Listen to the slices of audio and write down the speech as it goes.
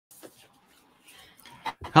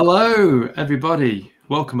Hello, everybody.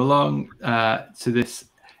 Welcome along to this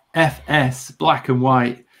FS Black and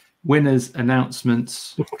White winners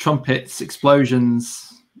announcements, trumpets,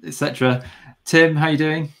 explosions, etc. Tim, how you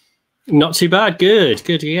doing? Not too bad.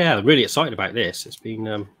 Good. Yeah, really excited about this. It's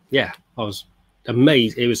been, yeah, I was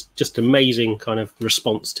amazed. It was just amazing kind of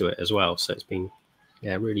response to it as well. So it's been,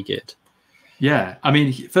 yeah, really good. Yeah, I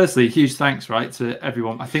mean, firstly, huge thanks, right, to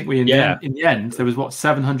everyone. I think in the end, there was what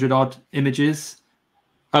 700 odd images.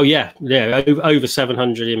 Oh yeah, over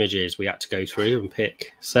 700 images we had to go through and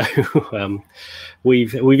pick. So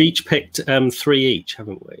we've each picked 3 each,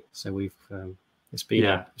 haven't we? So it's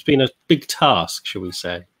been a big task, shall we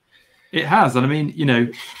say? It has, and I mean, you know,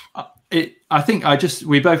 I think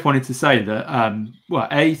we both wanted to say that. Well,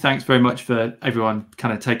 thanks very much for everyone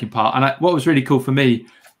kind of taking part. And what was really cool for me,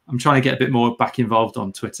 I'm trying to get a bit more back involved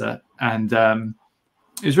on Twitter, and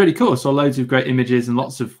it was really cool. I saw loads of great images and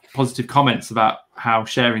lots of positive comments about how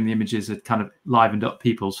sharing the images had kind of livened up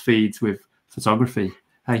people's feeds with photography.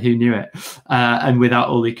 Hey, who knew it? And without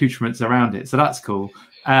all the accoutrements around it. So that's cool.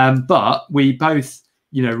 But we both,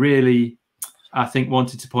 you know, really, I think,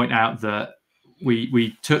 wanted to point out that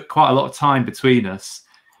we took quite a lot of time between us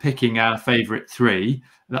picking our favorite 3.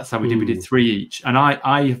 That's how we did. We did 3 each. And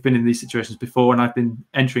I have been in these situations before, and I've been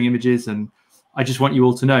entering images, and I just want you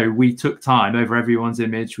all to know we took time over everyone's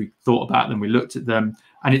image. We thought about them, we looked at them,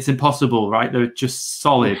 and it's impossible, right? They're just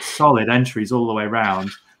solid entries all the way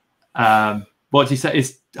around. What did you say?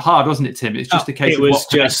 It's hard, wasn't it, Tim? It's just a case of what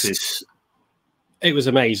connected. It was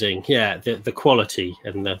amazing. Yeah, the quality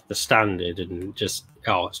and the standard, and just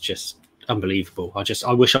it's just unbelievable.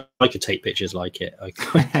 I wish I could take pictures like it. I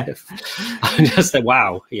just said,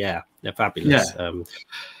 wow, yeah, they're fabulous. Yeah. And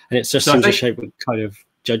it's just such a shame we kind of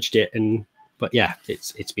judged it, but yeah,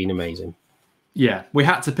 it's been amazing. Yeah, we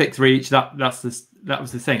had to pick 3 each. That was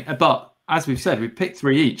the thing. But as we've said, we picked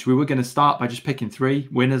 3 each. We were going to start by just picking 3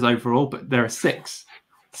 winners overall, but there are six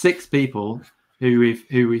people who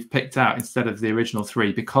we've picked out instead of the original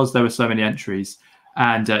 3 because there were so many entries,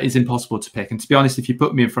 and it's impossible to pick. And to be honest, if you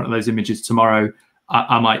put me in front of those images tomorrow,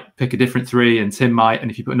 I might pick a different 3, and Tim might. And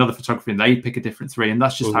if you put another photographer in, they'd pick a different 3, and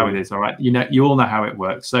that's just how it is. All right, you all know how it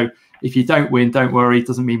works. So if you don't win, don't worry. It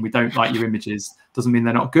doesn't mean we don't like your images. Doesn't mean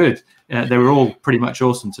they're not good. They were all pretty much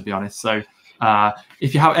awesome, to be honest. So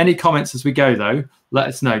if you have any comments as we go, though, let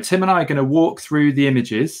us know. Tim and I are going to walk through the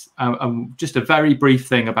images, just a very brief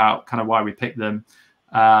thing about kind of why we picked them,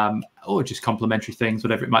 or just complimentary things,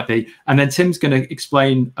 whatever it might be. And then Tim's going to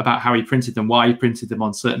explain about how he printed them, why he printed them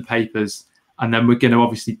on certain papers. And then we're going to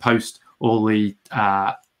obviously post all the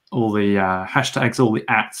hashtags, all the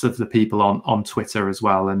ats of the people on Twitter as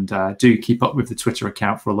well. And do keep up with the Twitter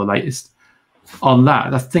account for all the latest on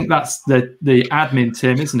that. I think that's the admin,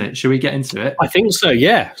 Tim, isn't it? Shall we get into it? I think so,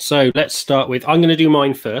 yeah. So let's start with, I'm going to do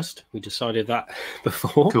mine first. We decided that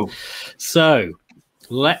before. Cool. So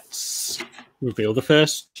let's reveal the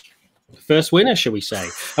first winner, shall we say?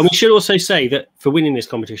 And we should also say that for winning this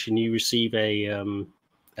competition, you receive a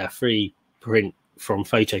free print from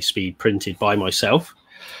PhotoSpeed printed by myself.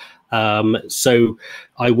 So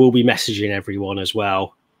I will be messaging everyone as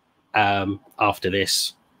well after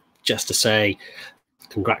this, just to say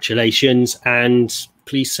congratulations, and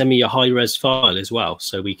please send me your high-res file as well,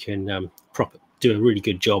 so we can do a really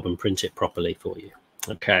good job and print it properly for you.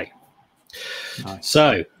 Okay. Nice.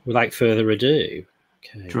 So without further ado,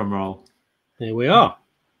 okay, drum roll. Here we are.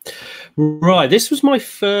 Right, this was my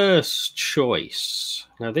first choice.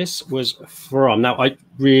 Now, this was from... Now, I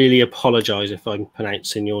really apologise if I'm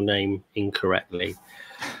pronouncing your name incorrectly.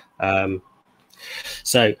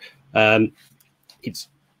 It's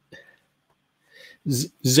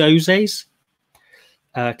Zoses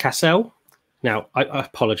Cassell. Now, I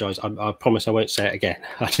apologise. I promise I won't say it again.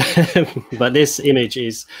 But this image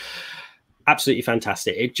is absolutely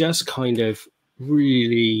fantastic. It just kind of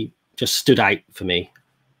really just stood out for me.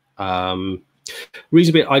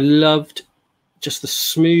 Reason being, I loved just the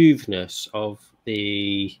smoothness of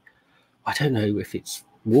the, I don't know if it's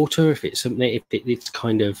water, if it's something, it's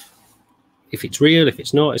kind of, if it's real, if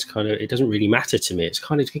it's not, it's kind of, it doesn't really matter to me. It's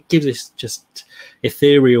kind of, it gives this just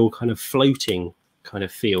ethereal kind of floating kind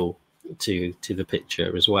of feel to the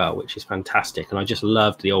picture as well, which is fantastic. And I just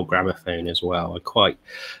loved the old gramophone as well. I quite,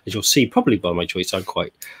 as you'll see probably by my choice, I'm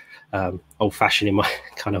quite old-fashioned in my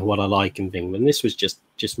kind of what I like and things, and this was just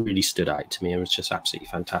really stood out to me. It was just absolutely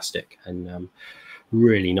fantastic and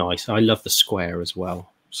really nice. I love the square as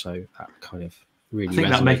well, so that kind of really, I think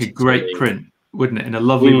that'd make a great print, wouldn't it, in a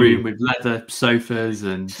lovely room with leather sofas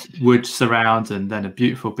and wood surround, and then a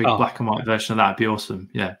beautiful big black and white version of that would be awesome.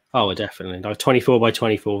 Yeah. Oh, definitely. A 24 by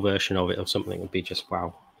 24 version of it or something would be just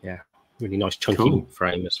wow. Yeah. Really nice chunky Cool.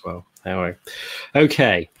 frame as well. Anyway,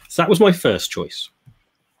 okay, so that was my first choice.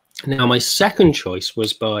 Now my second choice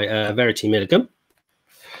was by Verity Milligan,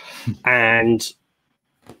 and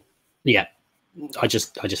yeah, I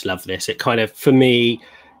just love this. It kind of, for me,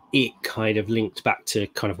 it kind of linked back to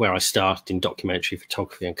kind of where I started in documentary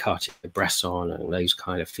photography and Cartier-Bresson and those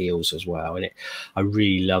kind of feels as well. And I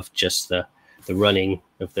really loved just the running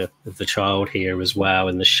of the child here as well,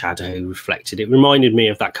 and the shadow reflected. It reminded me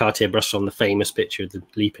of that Cartier-Bresson, the famous picture of the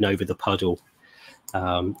leaping over the puddle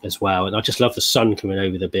as well. And I just love the sun coming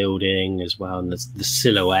over the building as well, and the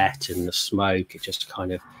silhouette and the smoke. It just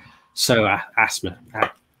kind of so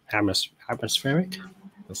atmospheric.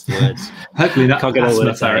 That's the words. Hopefully not Can't get all the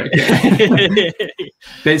atmospheric.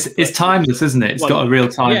 But it's timeless, isn't it? It's got a real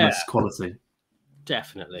timeless quality.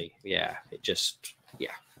 Definitely, yeah. It just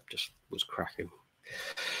was cracking.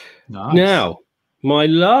 Nice. Now, my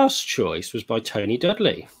last choice was by Tony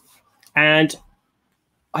Dudley, and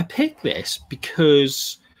I picked this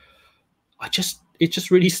because it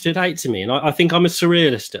just really stood out to me, and I think I'm a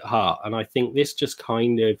surrealist at heart, and I think this just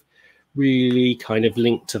kind of really kind of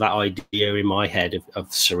linked to that idea in my head of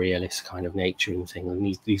surrealist kind of nature and thing,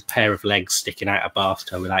 and these pair of legs sticking out of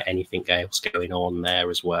bathtub without anything else going on there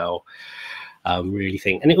as well. Really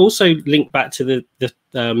think, and it also linked back to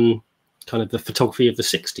the kind of the photography of the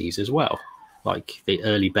 60s as well, like the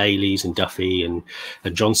early Baileys and Duffy and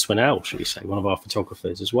John Swinell, should we say, one of our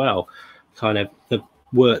photographers as well, kind of the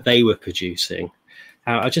work they were producing.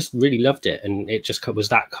 I just really loved it, and it just was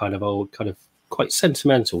that kind of old, kind of quite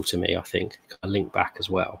sentimental to me, I think, a link back as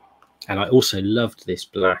well. And I also loved this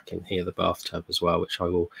black in here, the bathtub as well, which I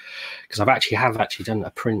will, because I've actually done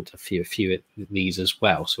a print, a few of these as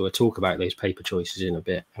well. So we'll talk about those paper choices in a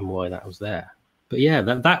bit and why that was there. But yeah,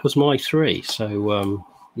 that was my three. So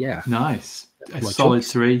yeah, nice, a solid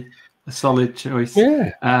choice. Three, a solid choice.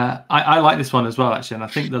 Yeah, I like this one as well, actually, and I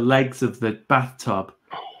think the legs of the bathtub,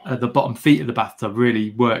 the bottom feet of the bathtub, really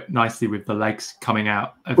work nicely with the legs coming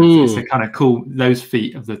out. It's a kind of cool. Those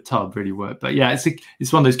feet of the tub really work. But yeah,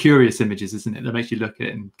 it's one of those curious images, isn't it? That makes you look at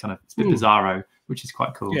it and kind of it's a bit bizarro, which is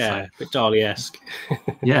quite cool. Yeah, so. a bit Dali-esque.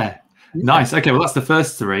 Yeah, nice. Okay, well that's the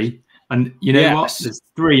first three, and you know what? There's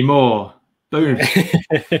three more. Boom.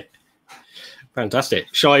 Fantastic.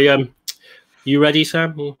 Shall I? You ready,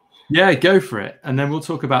 Sam? Yeah, go for it, and then we'll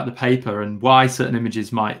talk about the paper and why certain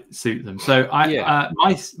images might suit them. So,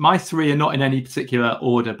 my three are not in any particular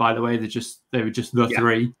order, by the way. They were just the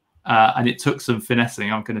three, and it took some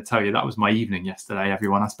finessing. I'm going to tell you that was my evening yesterday,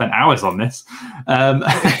 everyone. I spent hours on this.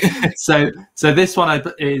 So this one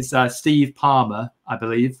is Steve Palmer, I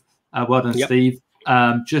believe. Well done, Steve.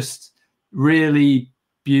 Just really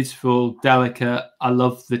beautiful, delicate. I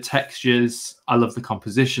love the textures. I love the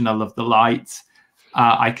composition. I love the light.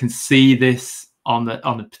 I can see this on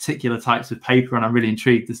the particular types of paper, and I'm really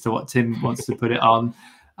intrigued as to what Tim wants to put it on.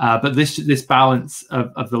 But this balance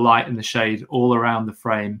of the light and the shade all around the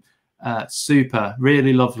frame, super,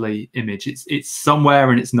 really lovely image. It's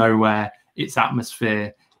somewhere and it's nowhere. It's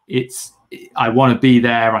atmosphere. I want to be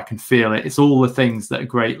there. I can feel it. It's all the things that a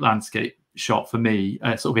great landscape shot for me,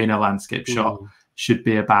 sort of in a landscape shot, should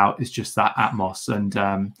be about. Is just that atmos.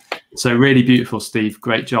 And so really beautiful, Steve.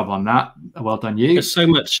 Great job on that. Well done, you. There's so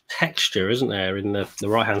much texture, isn't there, in the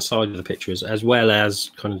right hand side of the pictures, as well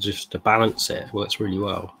as kind of just to balance it. It works really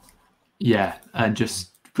well. Yeah, and just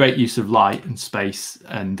great use of light and space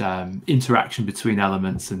and interaction between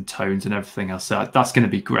elements and tones and everything else. So that's going to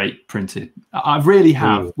be great printed. I really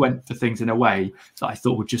went for things in a way that I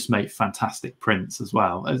thought would just make fantastic prints as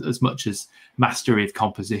well, as much as mastery of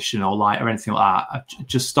composition or light or anything like that.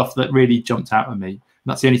 Just stuff that really jumped out at me. And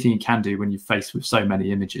that's the only thing you can do when you're faced with so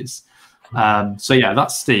many images. So yeah,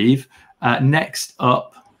 that's Steve. Next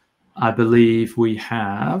up, I believe we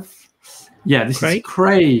have... Yeah, this is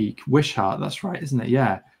Craig Wishart. That's right, isn't it?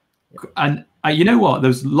 Yeah. And you know what?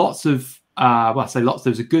 There's lots of, well, I say lots,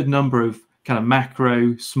 there's a good number of kind of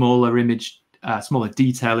macro, smaller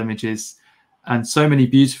detail images, and so many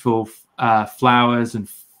beautiful flowers and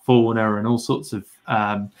fauna and all sorts of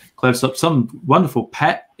close-up, some wonderful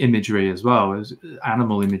pet imagery as well, as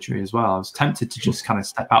animal imagery as well. I was tempted to just kind of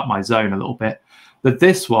step out my zone a little bit. But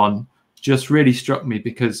this one just really struck me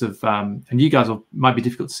because of, and you guys might be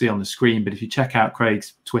difficult to see on the screen, but if you check out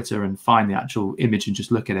Craig's Twitter and find the actual image and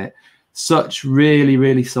just look at it, such really,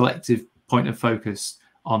 really selective point of focus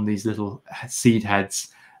on these little seed heads.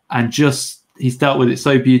 And just, he's dealt with it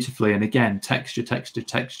so beautifully. And again, texture,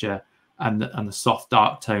 and the soft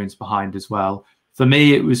dark tones behind as well. For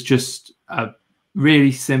me, it was just a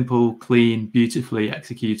really simple, clean, beautifully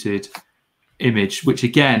executed image, which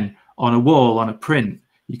again, on a wall, on a print,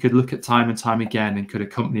 you could look at time and time again and could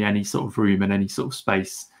accompany any sort of room and any sort of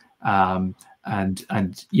space. And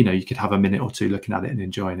you know, you could have a minute or two looking at it and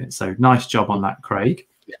enjoying it. So nice job on that, Craig.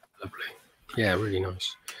 Yeah, lovely. Yeah, really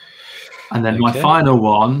nice. And then my final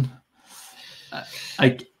one,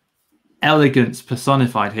 elegance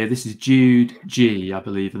personified here. This is Jude G, I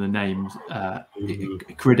believe, are the names,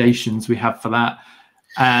 gradations we have for that.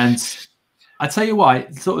 And I tell you why,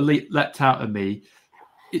 it sort of leapt out at me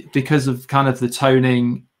because of kind of the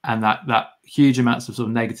toning and that huge amounts of sort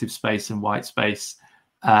of negative space and white space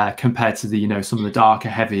compared to the, you know, some of the darker,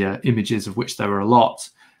 heavier images, of which there were a lot,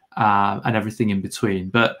 and everything in between.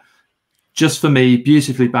 But just for me,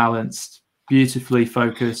 beautifully balanced, beautifully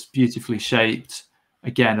focused, beautifully shaped.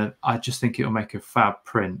 Again, I just think it will make a fab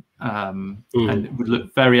print, and it would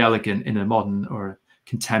look very elegant in a modern or a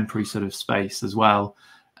contemporary sort of space as well.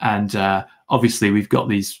 And obviously, we've got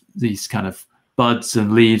these kind of buds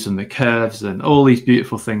and leaves and the curves and all these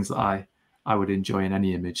beautiful things that I would enjoy in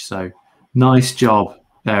any image. So nice job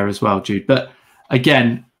there as well, Jude. But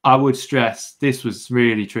again, I would stress this was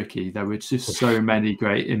really tricky. There were just so many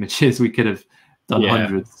great images. We could have done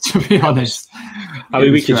hundreds, to be honest. I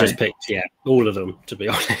mean, we could just pick, all of them, to be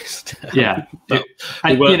honest. Yeah. But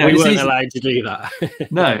we weren't allowed to do that.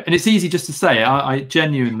 No, and it's easy just to say. I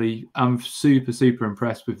genuinely am super, super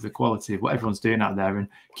impressed with the quality of what everyone's doing out there, and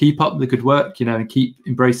keep up the good work, you know, and keep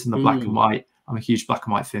embracing the black and white. I'm a huge black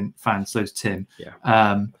and white fan, so is Tim.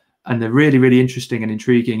 Yeah. And they're really, really interesting and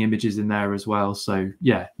intriguing images in there as well. So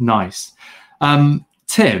yeah, nice.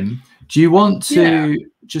 Tim, do you want to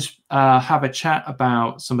just have a chat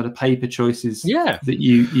about some of the paper choices that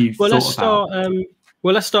you've thought about?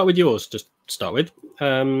 Let's start with yours to start with,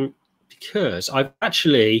 because I've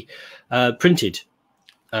actually printed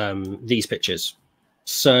these pictures.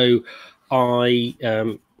 So I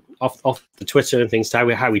off the Twitter and things,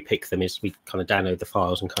 how we pick them is we kind of download the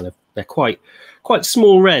files, and kind of they're quite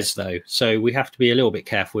small res though, so we have to be a little bit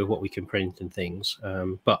careful with what we can print and things.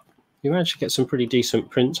 But you managed to get some pretty decent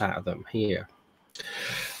prints out of them here.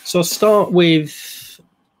 So I'll start with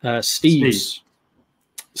Steve's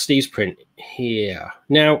print here.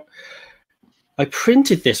 Now, I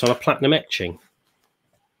printed this on a platinum etching.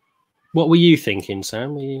 What were you thinking,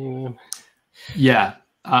 Sam? Yeah,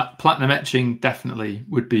 platinum etching definitely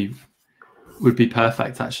would be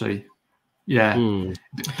perfect, actually. Yeah,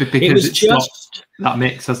 because it's just got that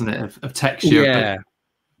mix, hasn't it, of texture? Yeah,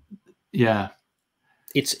 yeah.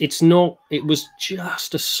 It's not. It was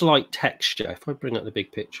just a slight texture. If I bring up the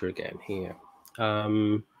big picture again here,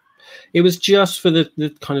 it was just for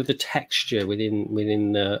the kind of the texture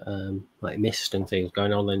within the like mist and things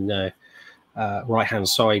going on in the right hand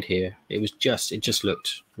side here. It just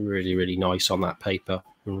looked really, really nice on that paper,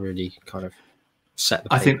 and really kind of set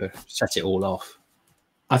it all off.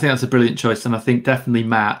 I think that's a brilliant choice, and I think definitely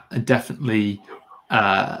matte and definitely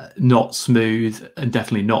not smooth and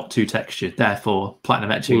definitely not too textured. Therefore,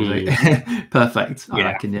 platinum etching perfect. I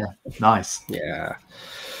reckon. Yeah, nice. Yeah.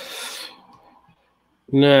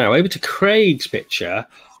 Now over to Craig's picture.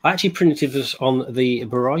 I actually printed this on the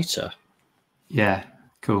Baryta. Yeah,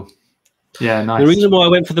 cool. Yeah, nice. The reason why I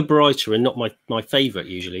went for the Baryta and not my favourite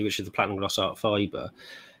usually, which is the Platinum Gloss Art Fibre,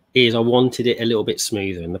 is I wanted it a little bit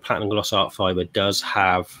smoother, and the Platinum Gloss Art Fibre does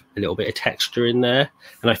have a little bit of texture in there.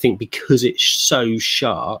 And I think because it's so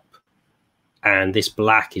sharp and this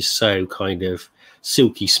black is so kind of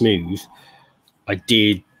silky smooth, I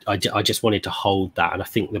just wanted to hold that. And I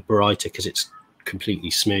think the Baryta, because it's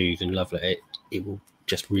completely smooth and lovely, it will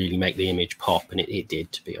just really make the image pop, and it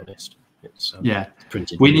did, to be honest. It's,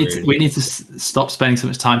 printed. We need to stop spending so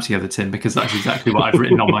much time together, Tim, because that's exactly what I've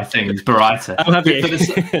written on my thing is Baryta.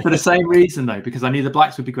 For the same reason though, because I knew the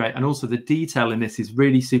blacks would be great, and also the detail in this is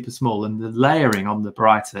really super small, and the layering on the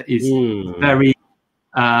Baryta is very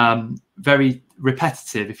very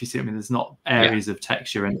repetitive. If you see what I mean, there's not areas of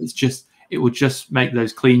texture, and it will just make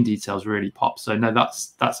those clean details really pop. So no,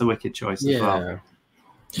 that's a wicked choice as well.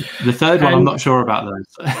 The third one, I'm not sure about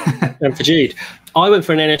those. And for Jude, I went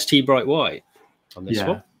for an NST Bright White on this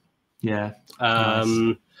one. Yeah.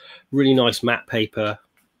 Nice. Really nice matte paper,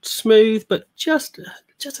 smooth, but just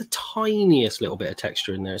a tiniest little bit of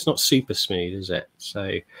texture in there. It's not super smooth, is it?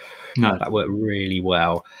 So that worked really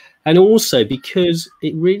well. And also because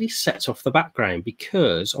it really sets off the background,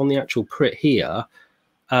 because on the actual print here,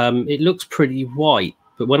 it looks pretty white,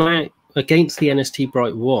 but when against the NST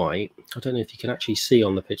Bright White, I don't know if you can actually see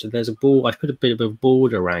on the picture, there's a ball. I've put a bit of a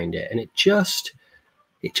border around it, and it just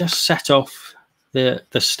set off the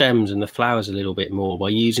stems and the flowers a little bit more by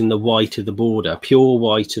using the white of the border, pure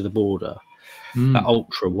white of the border,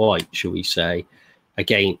 ultra white, shall we say.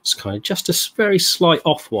 against kind of just a very slight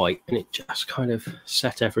off-white, and it just kind of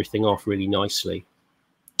set everything off really nicely.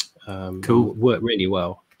 Cool. Worked really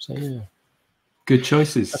well. So yeah, good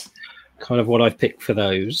choices. That's kind of what I've picked for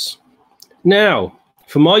those. Now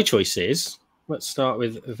for my choices, let's start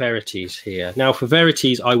with Verities here. Now for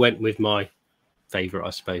Verities, I went with my favorite,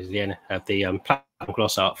 I suppose, the Platinum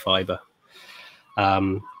Gloss Art Fiber.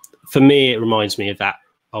 For me, it reminds me of that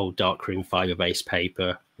old darkroom fiber-based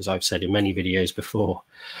paper, as I've said in many videos before.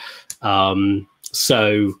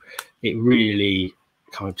 So it really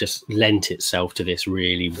kind of just lent itself to this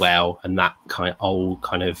really well, and that kind of old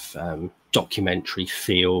kind of documentary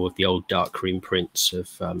feel of the old darkroom prints of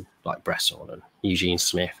like Bresson and Eugene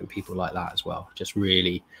Smith and people like that as well. Just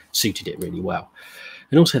really suited it really well.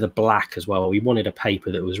 And also the black as well. We wanted a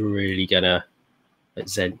paper that was really gonna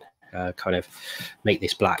kind of make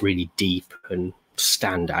this black really deep and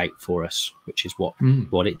stand out for us, which is what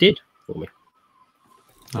it did for me.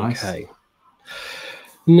 Nice. Okay.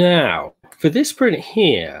 Now for this print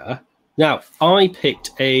here, now I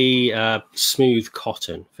picked a smooth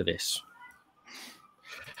cotton for this.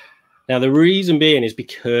 Now the reason being is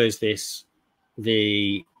because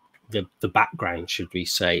the background, should we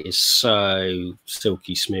say, is so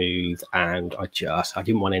silky smooth, and I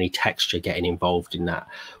didn't want any texture getting involved in that.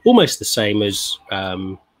 Almost the same as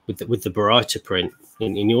with the Baryta print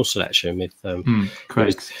in your selection with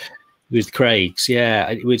Craig's. With Craig's, yeah,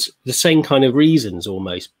 it was the same kind of reasons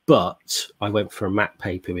almost, but I went for a matte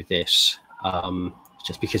paper with this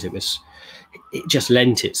just because it just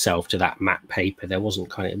lent itself to that matte paper. There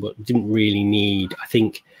wasn't didn't really need, I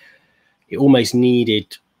think it almost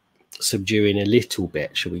needed subduing a little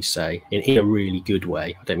bit, shall we say, in a really good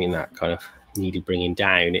way. I don't mean that kind of needed bringing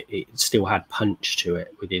down. It still had punch to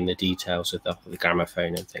it within the details of the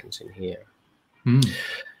gramophone and things in here.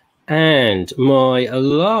 And my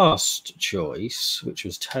last choice, which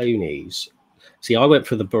was Tony's, see, I went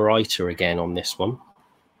for the Baryta again on this one.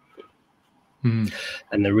 And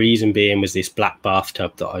the reason being was this black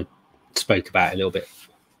bathtub that I spoke about a little bit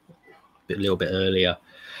earlier.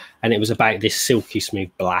 And it was about this silky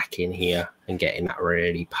smooth black in here and getting that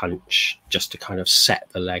really punch just to kind of set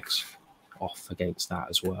the legs off against that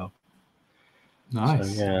as well.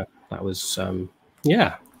 Nice. So, yeah, that was,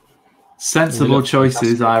 yeah. Sensible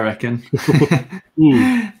choices, I reckon.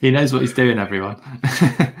 He knows what he's doing, everyone.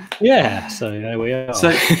 Yeah, so there we are.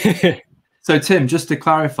 So Tim, just to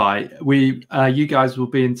clarify, you guys will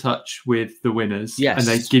be in touch with the winners, yes, and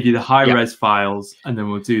they give you the high res files, and then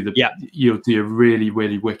we'll do you'll do a really,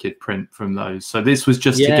 really wicked print from those. So this was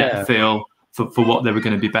just to get a feel for what they were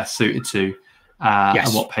going to be best suited to,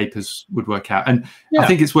 and what papers would work out. And I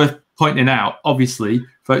think it's worth pointing out, obviously,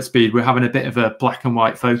 PhotoSpeed, we're having a bit of a black and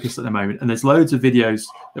white focus at the moment, and there's loads of videos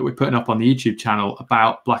that we're putting up on the YouTube channel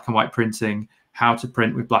about black and white printing, how to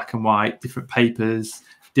print with black and white, different papers,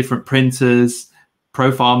 different printers,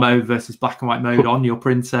 profile mode versus black and white mode on your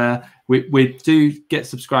printer. We do get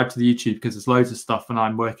subscribed to the YouTube because there's loads of stuff, and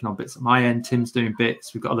I'm working on bits at my end. Tim's doing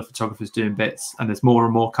bits. We've got other photographers doing bits, and there's more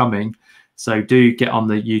and more coming. So do get on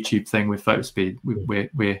the YouTube thing with PhotoSpeed.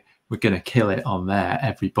 We're going to kill it on there,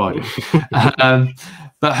 everybody.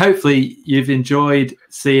 But hopefully you've enjoyed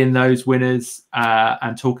seeing those winners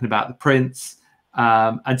and talking about the prints.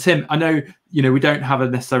 And Tim, I know, we don't have a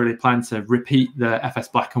necessarily plan to repeat the FS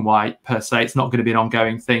black and white per se. It's not going to be an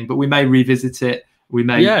ongoing thing, but we may revisit it. We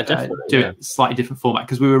may do it a slightly different format,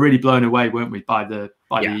 because we were really blown away, weren't we, by the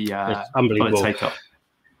take up.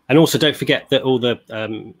 And also, don't forget that all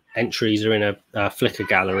the entries are in a Flickr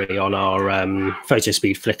gallery on our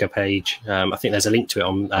PhotoSpeed Flickr page. I think there's a link to it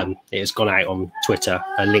on. It has gone out on Twitter,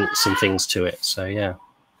 links and things to it. So yeah,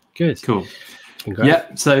 good, cool.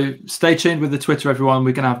 Yeah, so stay tuned with the Twitter, everyone.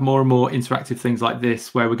 We're going to have more and more interactive things like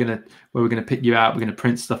this, where we're going to pick you out. We're going to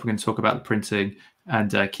print stuff. We're going to talk about the printing,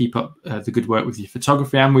 and keep up the good work with your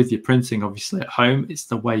photography and with your printing, obviously, at home. It's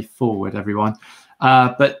the way forward, everyone.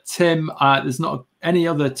 But Tim, there's not any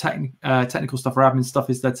other technical stuff or admin stuff,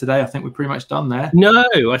 is there, today? I think we're pretty much done there. No,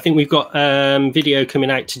 I think we've got video coming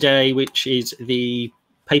out today, which is the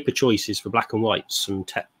paper choices for black and white, some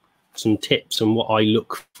tips on what I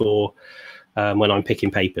look for when I'm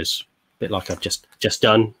picking papers, a bit like I've just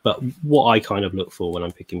done, but what I kind of look for when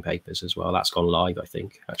I'm picking papers as well. That's gone live, I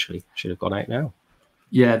think. Actually, should have gone out now.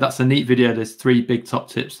 Yeah, that's a neat video. There's 3 big top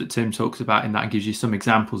tips that Tim talks about in that, and gives you some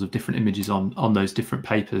examples of different images on those different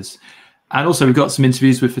papers. And also, we've got some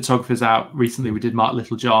interviews with photographers out recently. We did Mark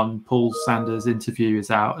Littlejohn, Paul Sanders' interview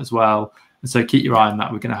is out as well. And so keep your eye on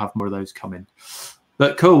that. We're going to have more of those coming.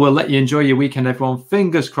 But cool, we'll let you enjoy your weekend, everyone.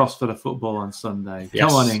 Fingers crossed for the football on Sunday. Yes,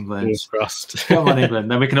 come on, England. Fingers crossed. Come on, England.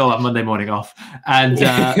 Then we can all have Monday morning off. And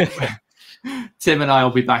Tim and I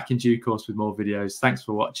will be back in due course with more videos. Thanks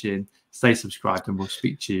for watching. Stay subscribed, and we'll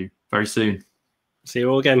speak to you very soon. See you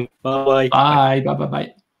all again. Bye. Bye. Bye. Bye.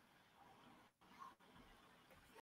 Bye.